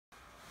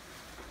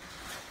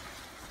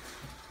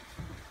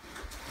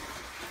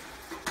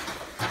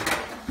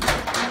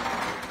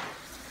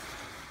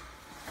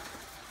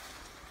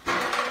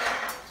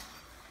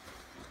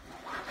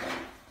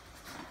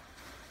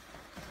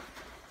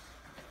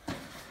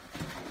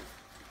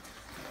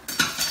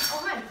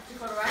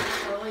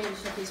Riley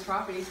and Showcase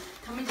Properties,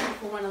 coming to you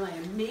for one of my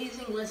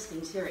amazing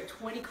listings here at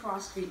 20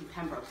 Cross Street in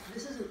Pembroke.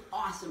 This is an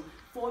awesome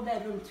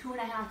 4-bedroom,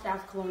 2.5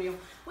 bath colonial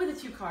with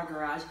a 2-car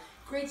garage.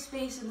 Great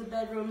space in the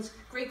bedrooms,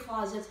 great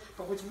closets,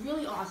 but what's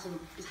really awesome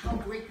is how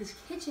great this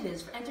kitchen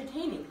is for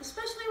entertaining,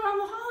 especially around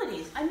the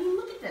holidays. I mean,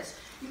 look at this.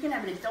 You can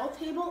have an adult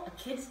table, a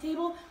kid's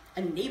table,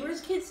 a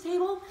neighbor's kid's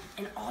table,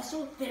 and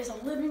also there's a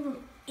living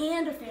room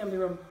and a family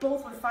room,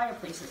 both with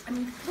fireplaces. I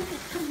mean,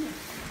 come here.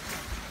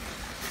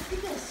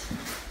 Look at this.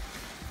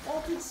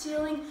 Vaulted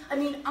ceiling. I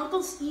mean,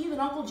 Uncle Steve and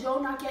Uncle Joe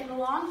not getting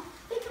along,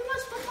 they can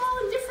watch football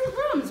in different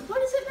rooms. What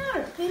does it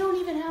matter? They don't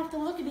even have to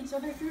look at each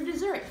other through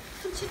dessert.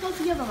 Come check out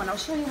the other one. I'll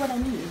show you what I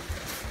mean.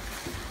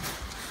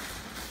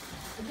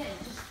 Again,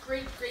 just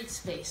great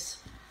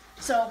space.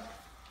 So,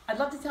 I'd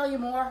love to tell you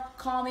more.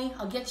 Call me.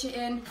 I'll get you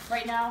in.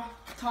 Right now,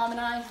 Tom and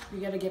I, we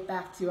got to get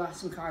back to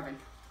some carving.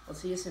 We'll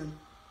see you soon.